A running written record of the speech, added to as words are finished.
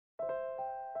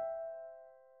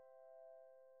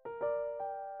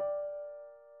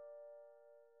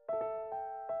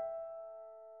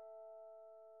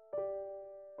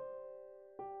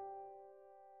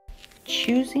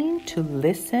choosing to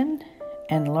listen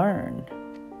and learn.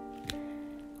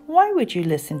 Why would you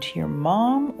listen to your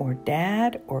mom or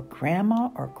dad or grandma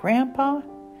or grandpa?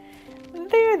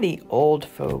 They're the old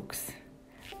folks.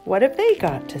 What have they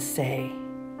got to say?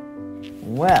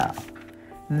 Well,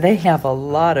 they have a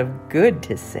lot of good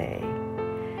to say.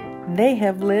 They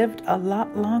have lived a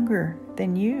lot longer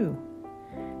than you.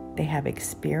 They have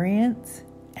experience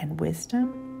and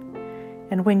wisdom.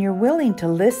 And when you're willing to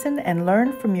listen and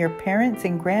learn from your parents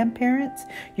and grandparents,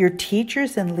 your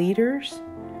teachers and leaders,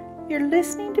 you're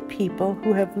listening to people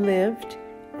who have lived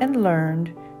and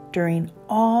learned during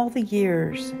all the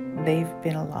years they've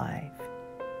been alive.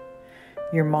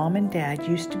 Your mom and dad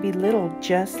used to be little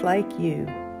just like you.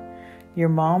 Your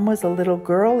mom was a little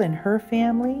girl in her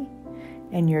family,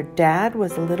 and your dad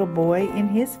was a little boy in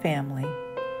his family.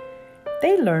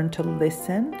 They learned to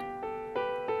listen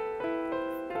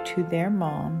to their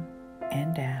mom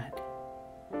and dad.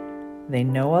 They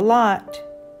know a lot.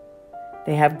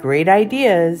 They have great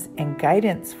ideas and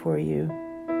guidance for you.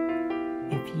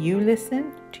 If you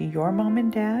listen to your mom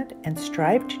and dad and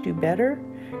strive to do better,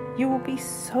 you will be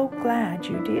so glad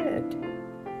you did.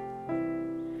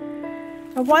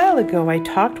 A while ago, I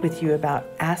talked with you about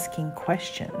asking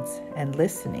questions and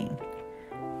listening.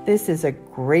 This is a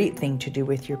great thing to do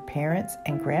with your parents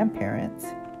and grandparents.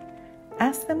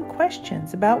 Ask them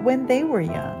questions about when they were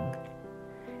young.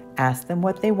 Ask them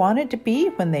what they wanted to be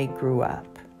when they grew up.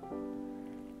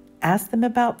 Ask them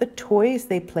about the toys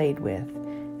they played with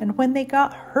and when they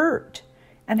got hurt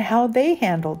and how they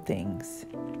handled things.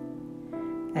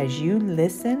 As you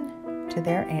listen to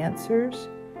their answers,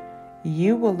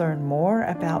 you will learn more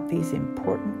about these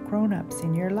important grown-ups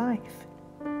in your life.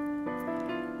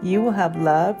 You will have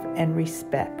love and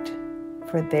respect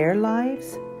for their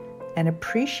lives and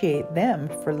appreciate them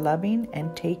for loving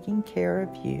and taking care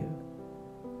of you.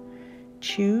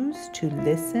 Choose to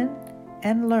listen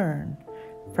and learn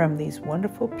from these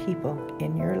wonderful people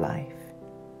in your life.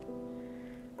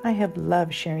 I have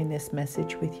loved sharing this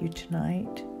message with you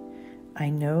tonight. I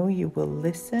know you will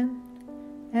listen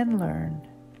and learn.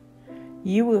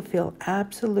 You will feel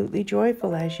absolutely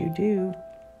joyful as you do.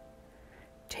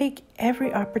 Take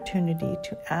every opportunity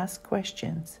to ask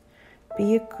questions.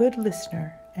 Be a good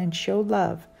listener and show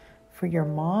love for your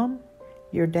mom,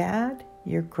 your dad,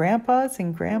 your grandpas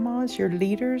and grandmas, your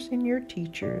leaders and your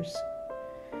teachers.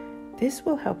 This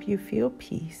will help you feel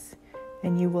peace,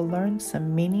 and you will learn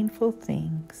some meaningful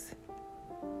things.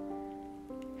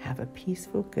 Have a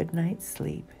peaceful good night's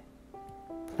sleep.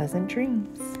 Pleasant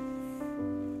dreams.